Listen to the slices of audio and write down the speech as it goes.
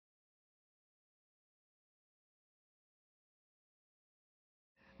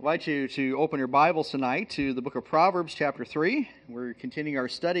invite you to open your Bibles tonight to the book of Proverbs, chapter 3. We're continuing our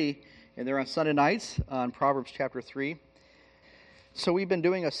study, and they're on Sunday nights on Proverbs, chapter 3. So we've been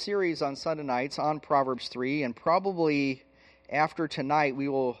doing a series on Sunday nights on Proverbs 3, and probably after tonight, we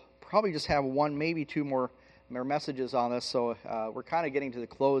will probably just have one, maybe two more messages on this. So we're kind of getting to the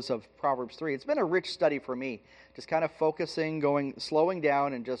close of Proverbs 3. It's been a rich study for me, just kind of focusing, slowing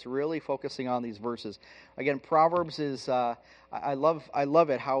down, and just really focusing on these verses. Again, Proverbs is, I love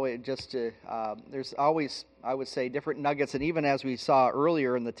it, how it just, there's always, I would say, different nuggets, and even as we saw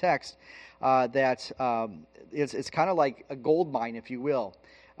earlier in the text, that it's kind of like a gold mine, if you will.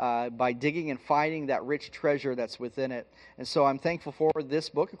 By digging and finding that rich treasure that's within it. And so I'm thankful for this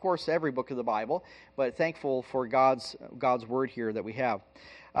book, of course, every book of the Bible, but thankful for God's word here that we have.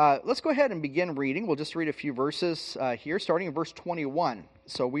 Let's go ahead and begin reading. We'll just read a few verses here, starting in verse 21.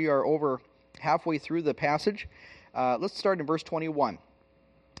 So we are over halfway through the passage. Let's start in verse 21.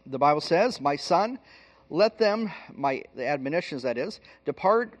 The Bible says, "My son, let them," the admonitions that is,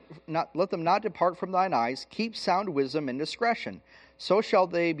 let them not depart from thine eyes. Keep sound wisdom and discretion. So shall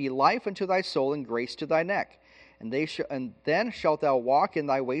they be life unto thy soul and grace to thy neck. And then shalt thou walk in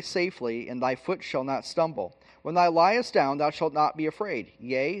thy way safely, and thy foot shall not stumble. When thou liest down, thou shalt not be afraid.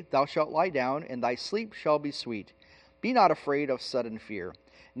 Yea, thou shalt lie down, and thy sleep shall be sweet. Be not afraid of sudden fear,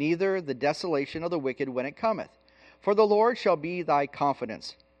 neither the desolation of the wicked when it cometh. For the Lord shall be thy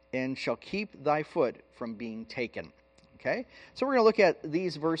confidence, and shall keep thy foot from being taken. Okay, so we're going to look at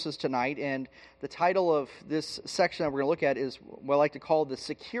these verses tonight, and the title of this section that we're going to look at is what I like to call the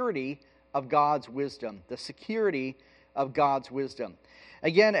security of God's wisdom. The security of God's wisdom.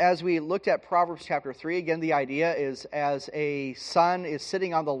 Again, as we looked at Proverbs chapter 3, again, the idea is as a son is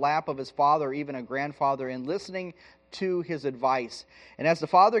sitting on the lap of his father, or even a grandfather, and listening to his advice. And as the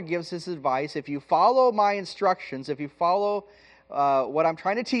father gives his advice, if you follow my instructions, if you follow what I'm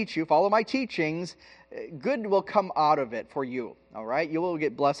trying to teach you, follow my teachings, good will come out of it for you, all right? You will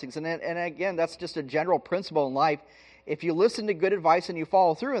get blessings. And again, that's just a general principle in life. If you listen to good advice and you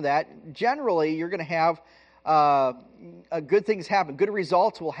follow through with that, generally you're going to have good things happen. Good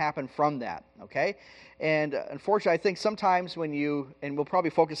results will happen from that, okay? And unfortunately, I think sometimes when and we'll probably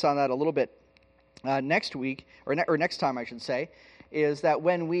focus on that a little bit next week, or next time I should say, is that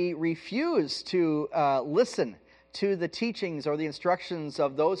when we refuse to listen to the teachings or the instructions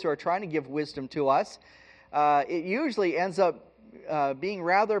of those who are trying to give wisdom to us, it usually ends up being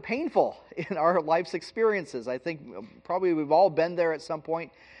rather painful in our life's experiences. I think probably we've all been there at some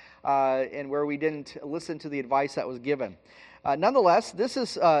point, and where we didn't listen to the advice that was given. Nonetheless, this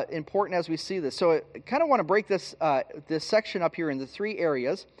is important as we see this. So I kind of want to break this section up here into three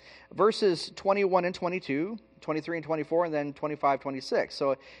areas, verses 21 and 22, 23 and 24, and then 25, 26.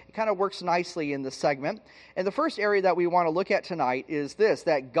 So it kind of works nicely in this segment. And the first area that we want to look at tonight is this,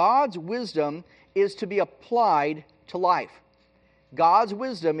 that God's wisdom is to be applied to life. God's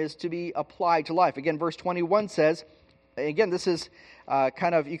wisdom is to be applied to life. Again, verse 21 says, again, this is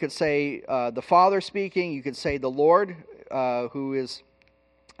kind of, you could say, the Father speaking, you could say the Lord, who is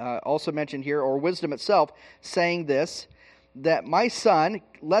also mentioned here, or wisdom itself, saying this, that my son,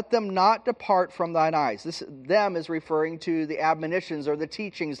 let them not depart from thine eyes. This them is referring to the admonitions or the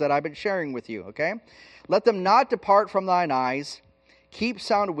teachings that I've been sharing with you, okay? Let them not depart from thine eyes. Keep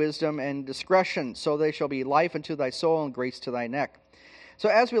sound wisdom and discretion, so they shall be life unto thy soul and grace to thy neck. So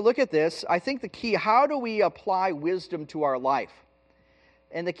as we look at this, I think the key, how do we apply wisdom to our life?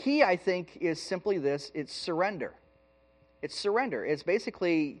 And the key, I think, is simply this, it's surrender. It's surrender. It's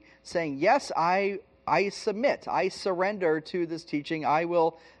basically saying, yes, I submit. I surrender to this teaching. I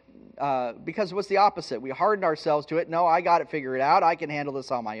will, because what's the opposite? We harden ourselves to it. No, I got it figured out. I can handle this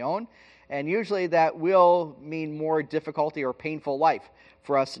on my own. And usually that will mean more difficulty or painful life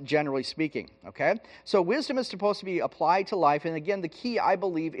for us, generally speaking. Okay? So wisdom is supposed to be applied to life. And again, the key, I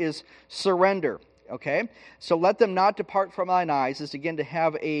believe, is surrender. Okay? So let them not depart from thine eyes is, again, to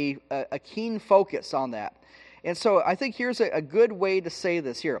have a keen focus on that. And so I think here's a good way to say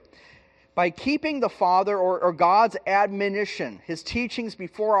this here. By keeping the Father or God's admonition, His teachings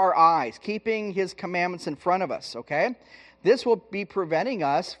before our eyes, keeping His commandments in front of us, okay? This will be preventing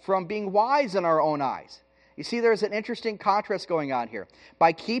us from being wise in our own eyes. You see, there's an interesting contrast going on here.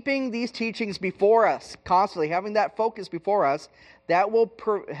 By keeping these teachings before us, constantly having that focus before us, that will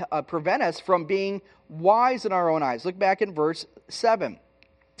prevent us from being wise in our own eyes. Look back in verse 7.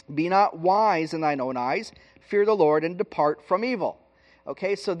 Be not wise in thine own eyes, fear the Lord, and depart from evil.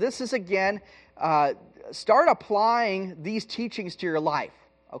 Okay, so this is, again, start applying these teachings to your life.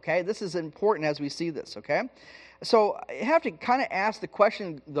 Okay, this is important as we see this, okay? So I have to kind of ask the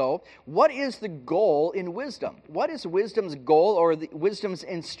question, though, what is the goal in wisdom? What is wisdom's goal or wisdom's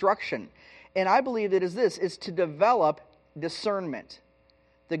instruction? And I believe it is this, is to develop discernment.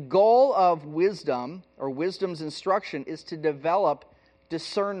 The goal of wisdom or wisdom's instruction is to develop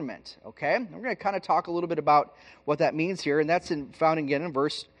discernment, okay? We're going to kind of talk a little bit about what that means here, and that's found again in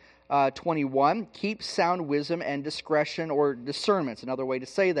verse 21. Keep sound wisdom and discretion or discernment. It's another way to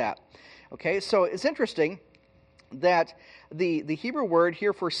say that. Okay, so it's interesting that the Hebrew word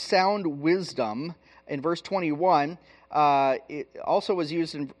here for sound wisdom in verse 21 it also was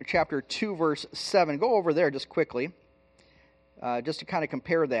used in chapter 2, verse 7. Go over there just quickly, just to kind of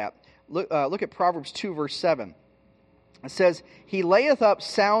compare that. Look at Proverbs 2, verse 7. It says, He layeth up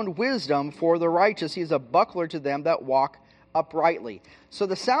sound wisdom for the righteous. He is a buckler to them that walk uprightly. So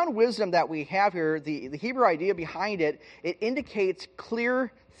the sound wisdom that we have here, the Hebrew idea behind it, it indicates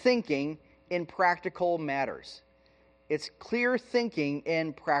clear thinking in practical matters. It's clear thinking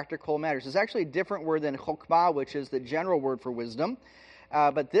in practical matters. It's actually a different word than chokmah, which is the general word for wisdom.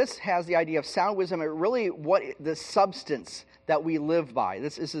 But this has the idea of sound wisdom. It really the substance that we live by.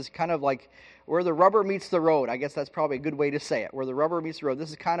 This is kind of like where the rubber meets the road. I guess that's probably a good way to say it. Where the rubber meets the road.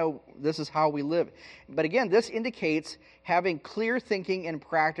 This is how we live. But again, this indicates having clear thinking in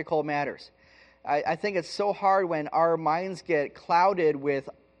practical matters. I think it's so hard when our minds get clouded with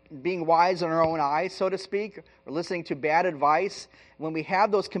being wise in our own eyes, so to speak, or listening to bad advice. When we have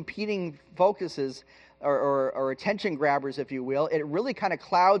those competing focuses or attention grabbers, if you will, it really kind of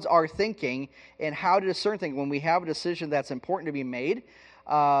clouds our thinking and how to discern things when we have a decision that's important to be made.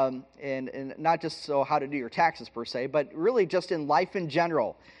 And not just how to do your taxes per se, but really just in life in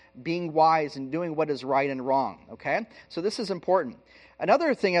general, being wise and doing what is right and wrong, okay? So this is important.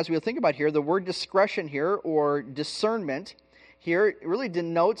 Another thing as we'll think about here, the word discretion here, or discernment, here really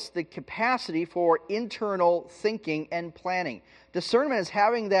denotes the capacity for internal thinking and planning. Discernment is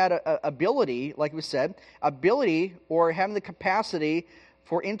having that ability, like we said, or having the capacity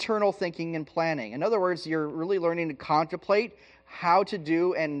for internal thinking and planning. In other words, you're really learning to contemplate how to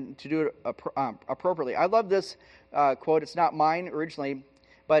do and to do it appropriately. I love this quote. It's not mine originally,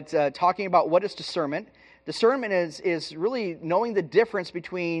 but talking about what is discernment. Discernment is really knowing the difference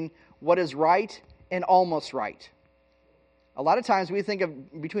between what is right and almost right. A lot of times we think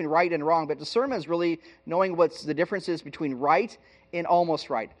of between right and wrong, but discernment is really knowing what the difference is between right and almost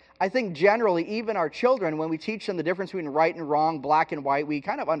right. I think generally, even our children, when we teach them the difference between right and wrong, black and white, we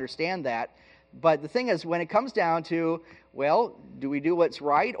kind of understand that. But the thing is, when it comes down to, well, do we do what's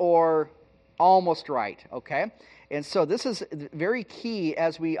right or almost right, okay? And so this is very key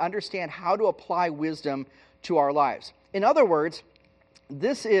as we understand how to apply wisdom to our lives. In other words,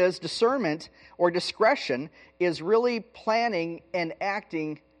 this is discernment or discretion is really planning and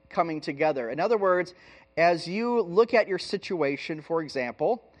acting coming together. In other words, as you look at your situation, for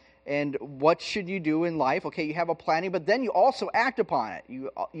example, and what should you do in life, okay, you have a planning, but then you also act upon it.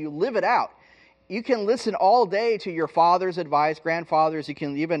 You live it out. You can listen all day to your father's advice, grandfather's. You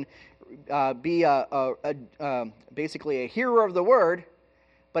can even be basically a hearer of the word,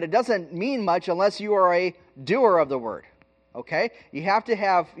 but it doesn't mean much unless you are a doer of the word. Okay, you have to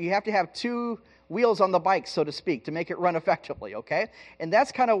have two wheels on the bike, so to speak, to make it run effectively. Okay, and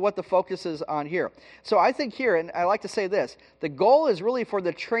that's kind of what the focus is on here. So I think here, and I like to say this: the goal is really for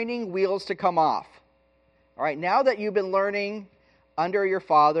the training wheels to come off. All right, now that you've been learning under your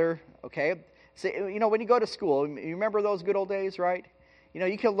father, okay. So, when you go to school, you remember those good old days, right?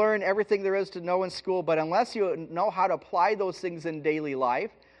 You can learn everything there is to know in school, but unless you know how to apply those things in daily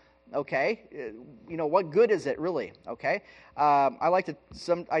life, okay, what good is it really? Okay,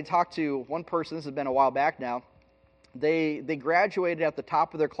 I talked to one person. This has been a while back now. They graduated at the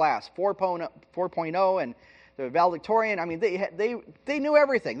top of their class, 4.0, and they're valedictorian. I mean, they knew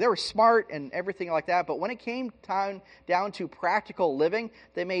everything. They were smart and everything like that. But when it came down to practical living,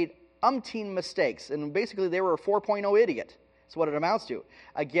 they made umpteen mistakes, and basically they were a 4.0 idiot. That's what it amounts to.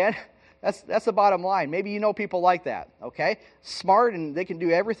 Again, that's the bottom line. Maybe you know people like that, okay? Smart and they can do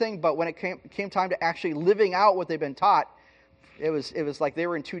everything, but when it came time to actually living out what they've been taught, it was like they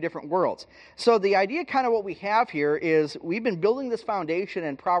were in two different worlds. So the idea, kind of what we have here, is we've been building this foundation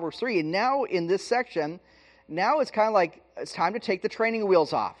in Proverbs 3, and now in this section, now it's kind of like it's time to take the training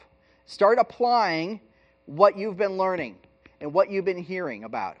wheels off. Start applying what you've been learning and what you've been hearing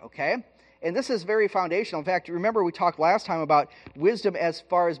about, okay? And this is very foundational. In fact, remember we talked last time about wisdom as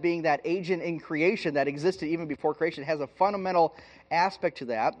far as being that agent in creation that existed even before creation. It has a fundamental aspect to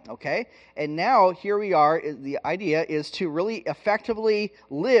that, okay? And now, here we are. The idea is to really effectively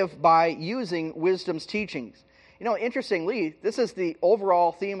live by using wisdom's teachings. Interestingly, this is the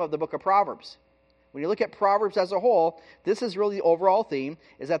overall theme of the book of Proverbs. When you look at Proverbs as a whole, this is really the overall theme,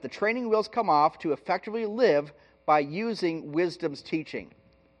 is that the training wheels come off to effectively live by using wisdom's teaching.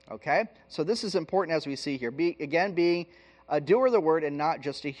 Okay? So this is important as we see here. Being a doer of the word and not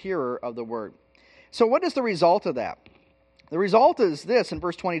just a hearer of the word. So what is the result of that? The result is this in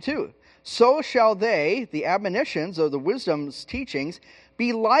verse 22. So shall they, the admonitions of the wisdom's teachings,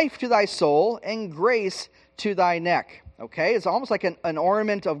 be life to thy soul and grace to thy neck. Okay? It's almost like an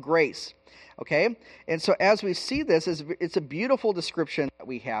ornament of grace. Okay? And so as we see this, it's a beautiful description that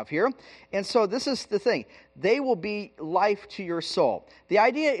we have here. And so this is the thing. They will be life to your soul. The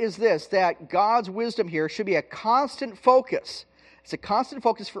idea is this, that God's wisdom here should be a constant focus. It's a constant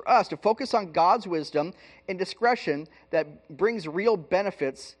focus for us to focus on God's wisdom and discretion that brings real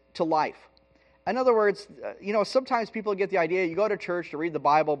benefits to life. In other words, sometimes people get the idea you go to church to read the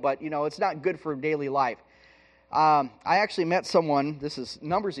Bible, but, it's not good for daily life. I actually met someone, this is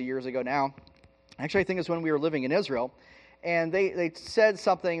numbers of years ago now, actually I think it's when we were living in Israel, and they said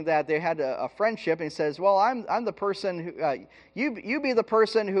something that they had a friendship, and he says, well, I'm the person who, you be the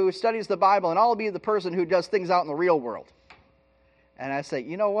person who studies the Bible, and I'll be the person who does things out in the real world. And I say,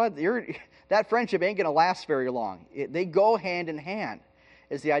 you know what, that friendship ain't going to last very long. They go hand in hand,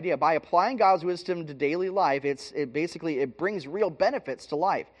 is the idea. By applying God's wisdom to daily life, it brings real benefits to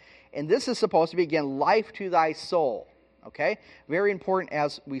life. And this is supposed to be, again, life to thy soul. Okay? Very important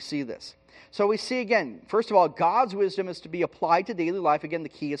as we see this. So we see, again, first of all, God's wisdom is to be applied to daily life. Again, the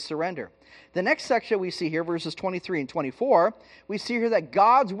key is surrender. The next section we see here, verses 23 and 24, we see here that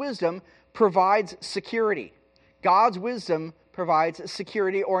God's wisdom provides security. God's wisdom provides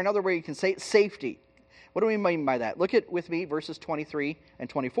security, or another way you can say it, safety. What do we mean by that? Look at with me verses 23 and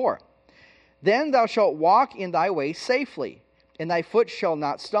 24. Then thou shalt walk in thy way safely, and thy foot shall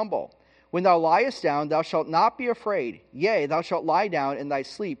not stumble. When thou liest down, thou shalt not be afraid. Yea, thou shalt lie down, and thy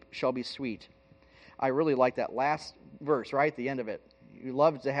sleep shall be sweet. I really like that last verse, right? The end of it. You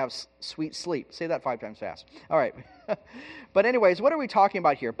love to have sweet sleep. Say that 5 times fast. All right. But anyways, what are we talking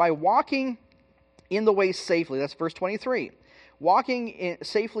about here? By walking in the way safely, that's verse 23. Walking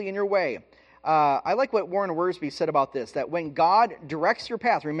safely in your way. I like what Warren Wiersbe said about this, that when God directs your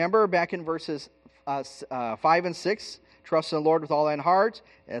path, remember back in verses 5 and 6, trust in the Lord with all thine heart,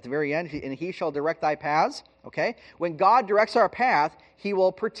 at the very end, and he shall direct thy paths. Okay? When God directs our path, he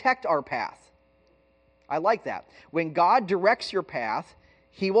will protect our path. I like that. When God directs your path,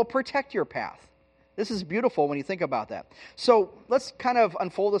 he will protect your path. This is beautiful when you think about that. So let's kind of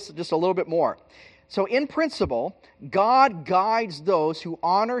unfold this just a little bit more. So in principle, God guides those who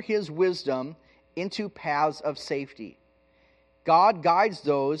honor his wisdom into paths of safety. God guides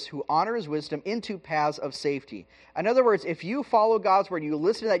those who honor his wisdom into paths of safety. In other words, if you follow God's word, you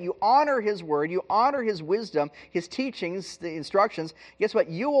listen to that, you honor his word, you honor his wisdom, his teachings, the instructions, guess what?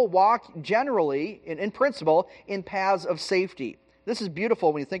 You will walk generally, in principle, in paths of safety. This is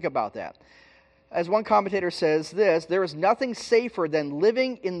beautiful when you think about that. As one commentator says this, there is nothing safer than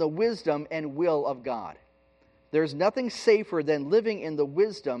living in the wisdom and will of God. There is nothing safer than living in the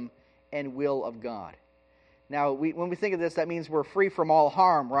wisdom and will of God. Now, when we think of this, that means we're free from all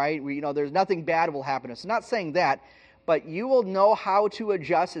harm, right? There's nothing bad will happen to us. I'm not saying that, but you will know how to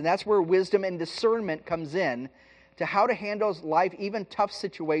adjust, and that's where wisdom and discernment comes in, to how to handle life, even tough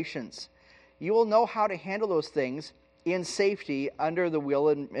situations. You will know how to handle those things in safety under the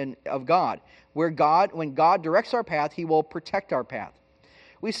will of God. When God directs our path, he will protect our path.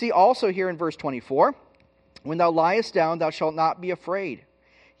 We see also here in verse 24, when thou liest down, thou shalt not be afraid.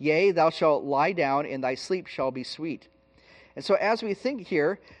 Yea, thou shalt lie down, and thy sleep shall be sweet. And so as we think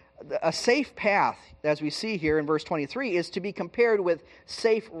here, a safe path, as we see here in verse 23, is to be compared with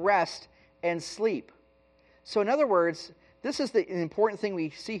safe rest and sleep. So in other words, this is the important thing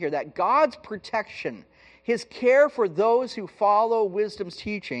we see here, that God's protection, his care for those who follow wisdom's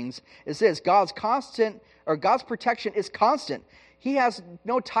teachings is this. God's protection is constant. He has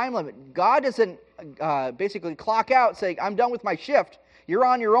no time limit. God doesn't basically clock out saying, I'm done with my shift. You're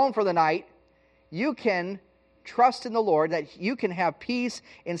on your own for the night. You can trust in the Lord, that you can have peace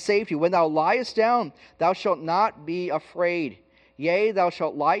and safety. When thou liest down, thou shalt not be afraid. Yea, thou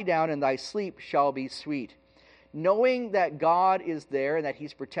shalt lie down, and thy sleep shall be sweet. Knowing that God is there, and that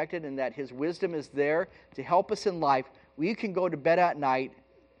he's protected, and that his wisdom is there to help us in life, we can go to bed at night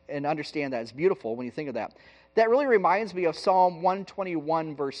and understand that. It's beautiful when you think of that. That really reminds me of Psalm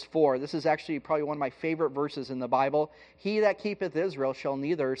 121, verse 4. This is actually probably one of my favorite verses in the Bible. He that keepeth Israel shall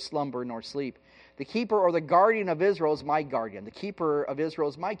neither slumber nor sleep. The keeper or the guardian of Israel is my guardian. The keeper of Israel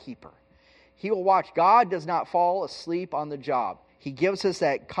is my keeper. He will watch. God does not fall asleep on the job. He gives us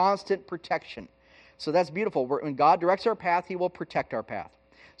that constant protection. So that's beautiful. When God directs our path, he will protect our path.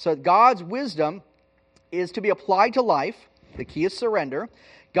 So God's wisdom is to be applied to life. The key is surrender.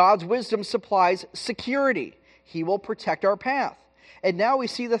 God's wisdom supplies security. He will protect our path. And now we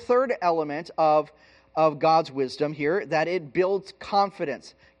see the third element of God's wisdom here, that it builds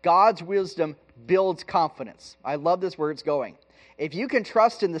confidence. God's wisdom builds confidence. I love this where it's going. If you can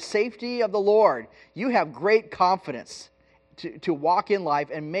trust in the safety of the Lord, you have great confidence to walk in life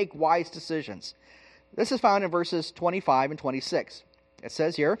and make wise decisions. This is found in verses 25 and 26. It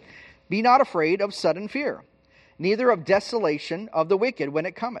says here, "Be not afraid of sudden fear, neither of desolation of the wicked when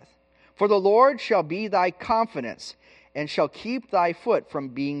it cometh. For the Lord shall be thy confidence, and shall keep thy foot from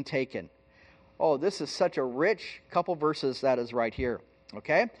being taken." Oh, this is such a rich couple verses that is right here.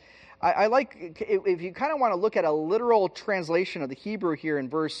 Okay? I like, if you kind of want to look at a literal translation of the Hebrew here in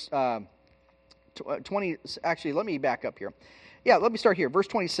verse 20, actually, let me back up here. Yeah, let me start here. Verse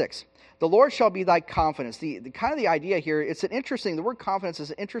 26. "The Lord shall be thy confidence." The kind of the idea here, the word confidence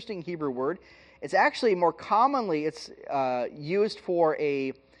is an interesting Hebrew word. It's actually more commonly, it's used for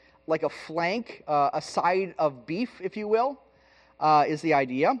like a flank, a side of beef, if you will, is the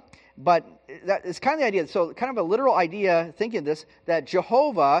idea. But that is kind of the idea. So kind of a literal idea, thinking this, that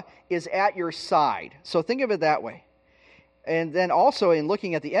Jehovah is at your side. So think of it that way. And then also in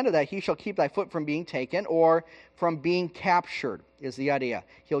looking at the end of that, "He shall keep thy foot from being taken," or from being captured, is the idea.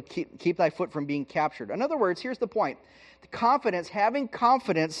 He'll keep thy foot from being captured. In other words, here's the point. The confidence, having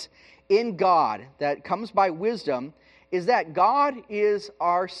confidence in God that comes by wisdom, is that God is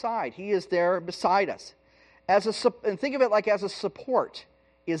our side. He is there beside us. And think of it like as a support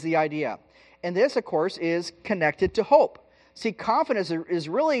is the idea. And this, of course, is connected to hope. See, confidence is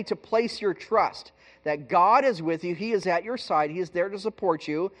really to place your trust that God is with you. He is at your side. He is there to support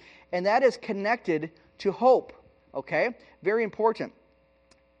you. And that is connected to hope. Okay? Very important.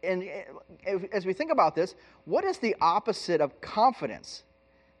 And as we think about this, what is the opposite of confidence?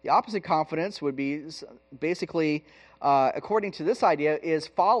 The opposite of confidence would be basically, according to this idea, is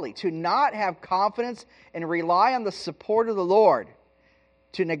folly. To not have confidence and rely on the support of the Lord.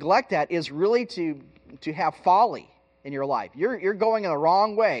 To neglect that is really to have folly in your life. You're going in the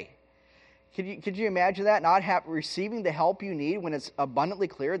wrong way. Could you imagine that? Not receiving the help you need when it's abundantly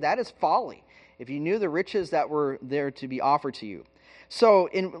clear? That is folly. If you knew the riches that were there to be offered to you. So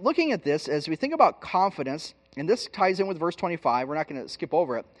in looking at this, as we think about confidence, and this ties in with verse 25, we're not going to skip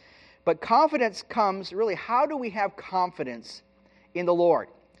over it. But confidence comes, really, how do we have confidence in the Lord?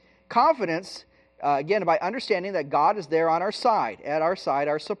 Confidence, again, by understanding that God is there on our side,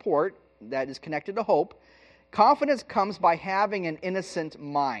 our support, that is connected to hope. Confidence comes by having an innocent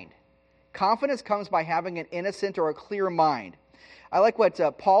mind. Confidence comes by having an innocent or a clear mind. I like what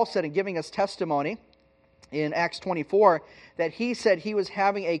Paul said in giving us testimony in Acts 24, that he said he was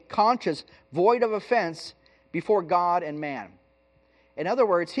having a conscience void of offense before God and man. In other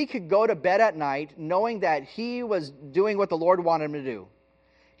words, he could go to bed at night knowing that he was doing what the Lord wanted him to do.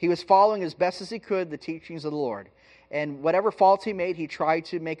 He was following as best as he could the teachings of the Lord. And whatever faults he made, he tried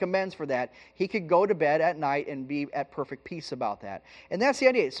to make amends for that. He could go to bed at night and be at perfect peace about that. And that's the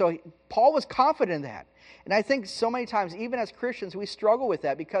idea. So Paul was confident in that. And I think so many times, even as Christians, we struggle with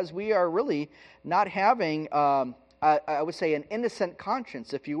that because we are really not having, I would say, an innocent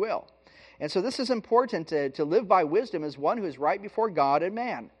conscience, if you will. And so this is important to live by wisdom as one who is right before God and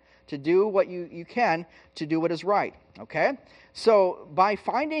man, to do what you can to do what is right. Okay? So by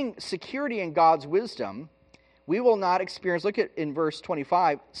finding security in God's wisdom, we will not experience, look at in verse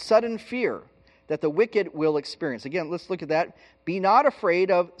 25, sudden fear that the wicked will experience. Again, let's look at that. Be not afraid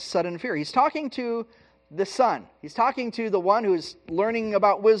of sudden fear. He's talking to the son. He's talking to the one who's learning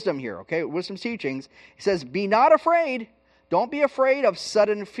about wisdom here, okay? Wisdom's teachings. He says, be not afraid. Don't be afraid of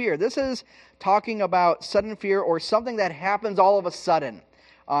sudden fear. This is talking about sudden fear or something that happens all of a sudden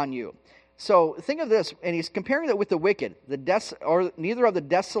on you. So think of this, and he's comparing that with the wicked, neither of the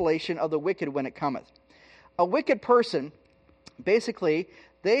desolation of the wicked when it cometh. A wicked person, basically,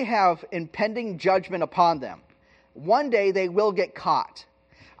 they have impending judgment upon them. One day they will get caught.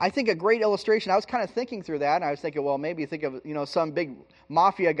 I think a great illustration, I was kind of thinking through that, and I was thinking, well, maybe think of some big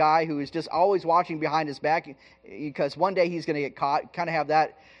mafia guy who is just always watching behind his back because one day he's going to get caught, kind of have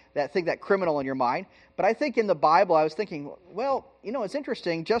that criminal in your mind. But I think in the Bible, I was thinking, well, it's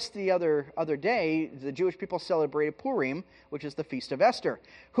interesting. Just the other day, the Jewish people celebrated Purim, which is the Feast of Esther.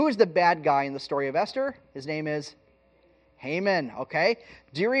 Who is the bad guy in the story of Esther? His name is Haman, okay?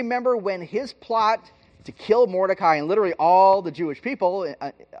 Do you remember when his plot to kill Mordecai and literally all the Jewish people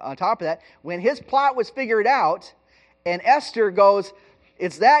on top of that, when his plot was figured out, and Esther goes,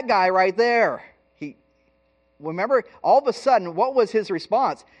 it's that guy right there. Remember, all of a sudden, what was his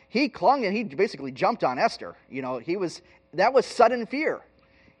response? He clung and he basically jumped on Esther. That was sudden fear.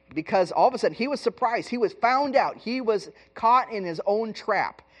 because all of a sudden he was surprised. He was found out. He was caught in his own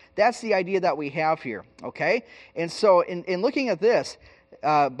trap. That's the idea that we have here, okay? And so in looking at this,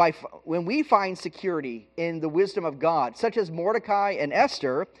 when we find security in the wisdom of God, such as Mordecai and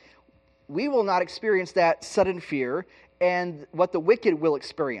Esther, we will not experience that sudden fear and what the wicked will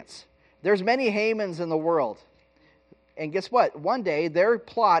experience. There's many Hamans in the world. And guess what? One day their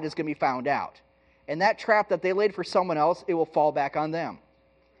plot is going to be found out. And that trap that they laid for someone else, it will fall back on them.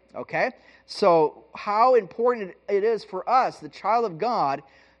 Okay? So how important it is for us, the child of God,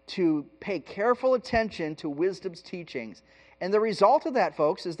 to pay careful attention to wisdom's teachings. And the result of that,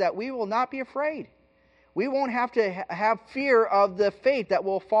 folks, is that we will not be afraid. We won't have to have fear of the fate that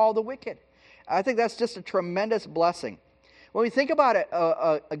will fall the wicked. I think that's just a tremendous blessing. When we think about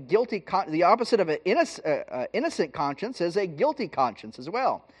a guilty the opposite of an innocent conscience is a guilty conscience as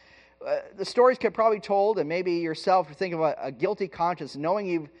well. The stories could probably be told, and maybe yourself think about a guilty conscience,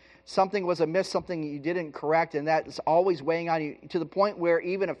 knowing something was amiss, something you didn't correct, and that is always weighing on you to the point where it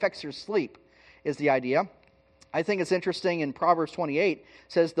even affects your sleep, is the idea. I think it's interesting in Proverbs 28,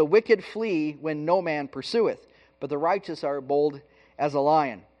 says, "The wicked flee when no man pursueth, but the righteous are bold as a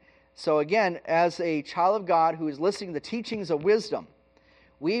lion." So again, as a child of God who is listening to the teachings of wisdom,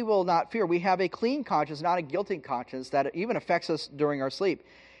 we will not fear. We have a clean conscience, not a guilty conscience, that even affects us during our sleep.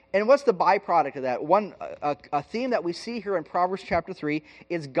 And what's the byproduct of that? A theme that we see here in Proverbs chapter 3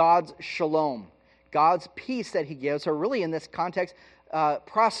 is God's shalom, God's peace that he gives, or really in this context,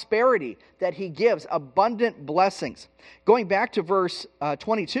 prosperity that he gives, abundant blessings. Going back to verse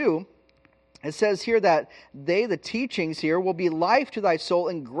 22, it says here that the teachings here, will be life to thy soul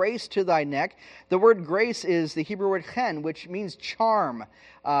and grace to thy neck. The word grace is the Hebrew word chen, which means charm.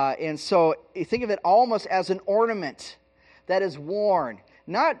 And so you think of it almost as an ornament that is worn.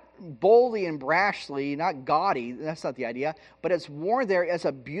 Not boldly and brashly, not gaudy, that's not the idea, but it's worn there as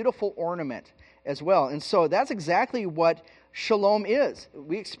a beautiful ornament as well. And so that's exactly what shalom is.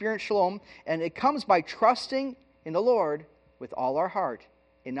 We experience shalom, and it comes by trusting in the Lord with all our heart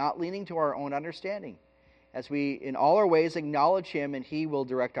and not leaning to our own understanding, as we in all our ways acknowledge him, and he will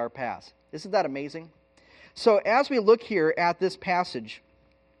direct our paths. Isn't that amazing? So as we look here at this passage,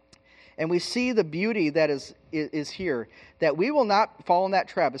 and we see the beauty that is here, that we will not fall in that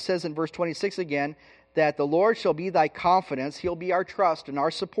trap. It says in verse 26 again, that the Lord shall be thy confidence, he'll be our trust and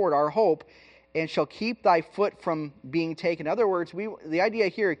our support, our hope, and shall keep thy foot from being taken. In other words, the idea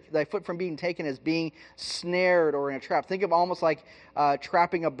here, thy foot from being taken, is being snared or in a trap. Think of almost like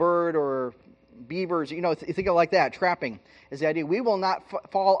trapping a bird or beavers. Think of it like that. Trapping is the idea. We will not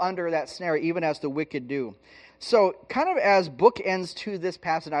fall under that snare, even as the wicked do. So kind of as bookends to this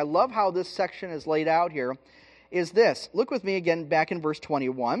passage, I love how this section is laid out here, is this. Look with me again back in verse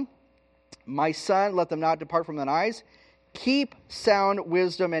 21. My son, let them not depart from thine eyes. Keep sound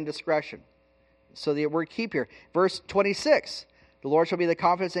wisdom and discretion. So the word keep here. Verse 26. The Lord shall be thy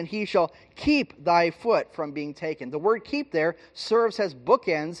confidence, and he shall keep thy foot from being taken. The word keep there serves as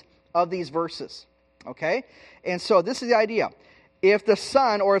bookends of these verses. Okay? And so this is the idea. If the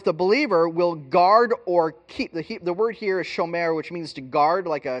son, or if the believer, will guard or keep, the word here is shomer, which means to guard,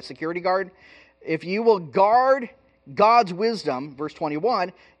 like a security guard. If you will guard God's wisdom, verse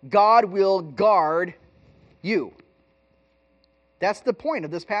 21, God will guard you. That's the point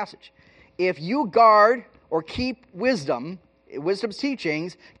of this passage. If you guard or keep wisdom's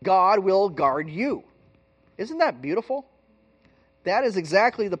teachings, God will guard you. Isn't that beautiful? That is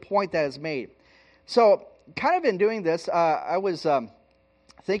exactly the point that is made. So, kind of in doing this, I was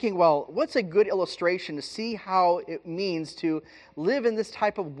thinking, well, what's a good illustration to see how it means to live in this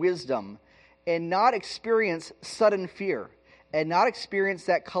type of wisdom and not experience sudden fear and not experience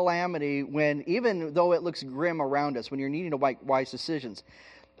that calamity when, even though it looks grim around us, when you're needing to make wise decisions.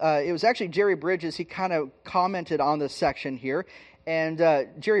 It was actually Jerry Bridges, he kind of commented on this section here, and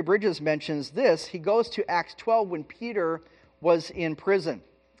Jerry Bridges mentions this. He goes to Acts 12 when Peter was in prison,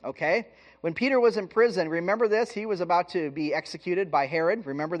 okay? When Peter was in prison, remember this? He was about to be executed by Herod.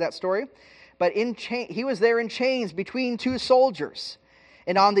 Remember that story? But he was there in chains between two soldiers.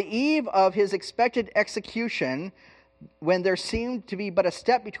 And on the eve of his expected execution, when there seemed to be but a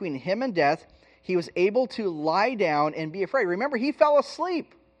step between him and death, he was able to lie down and be afraid. Remember, he fell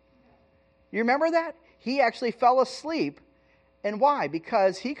asleep. You remember that? He actually fell asleep. And why?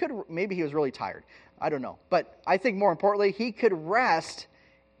 Because maybe he was really tired. I don't know. But I think more importantly, he could rest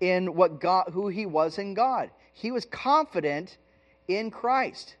in who he was in God. He was confident in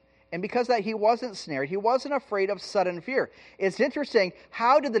Christ. And because of that, he wasn't snared. He wasn't afraid of sudden fear. It's interesting,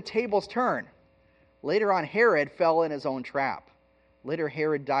 how did the tables turn? Later on, Herod fell in his own trap. Later,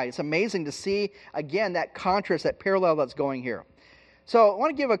 Herod died. It's amazing to see, again, that contrast, that parallel that's going here. So I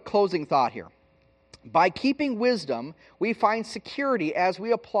want to give a closing thought here. By keeping wisdom, we find security as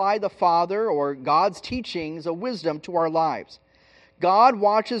we apply the Father or God's teachings of wisdom to our lives. God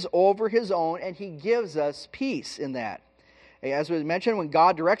watches over His own, and He gives us peace in that. As we mentioned, when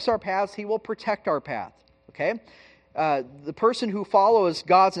God directs our paths, He will protect our path. Okay? The person who follows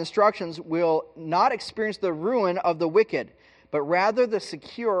God's instructions will not experience the ruin of the wicked, but rather the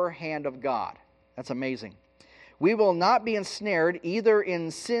secure hand of God. That's amazing. We will not be ensnared either in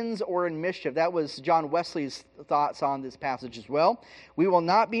sins or in mischief. That was John Wesley's thoughts on this passage as well. We will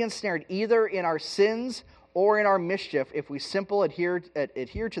not be ensnared either in our sins or in our mischief if we simply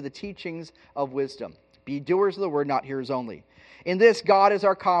adhere to the teachings of wisdom. Be doers of the word, not hearers only. In this, God is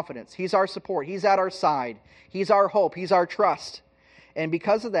our confidence. He's our support. He's at our side. He's our hope. He's our trust. And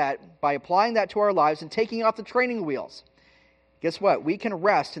because of that, by applying that to our lives and taking off the training wheels, guess what? We can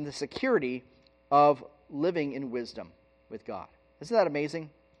rest in the security of living in wisdom with God. Isn't that amazing?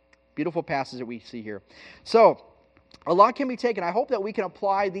 Beautiful passage that we see here. So, a lot can be taken. I hope that we can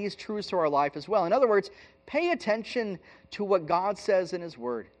apply these truths to our life as well. In other words, pay attention to what God says in His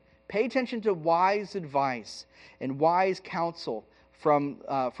Word. Pay attention to wise advice and wise counsel from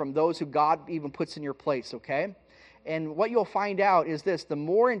those who God even puts in your place, okay? And what you'll find out is this: the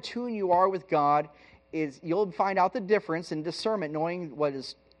more in tune you are with God, is you'll find out the difference in discernment, knowing what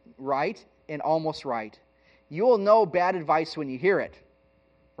is right and almost right. You will know bad advice when you hear it,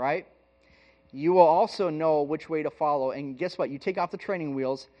 right? You will also know which way to follow. And guess what? You take off the training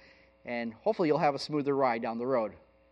wheels, and hopefully you'll have a smoother ride down the road.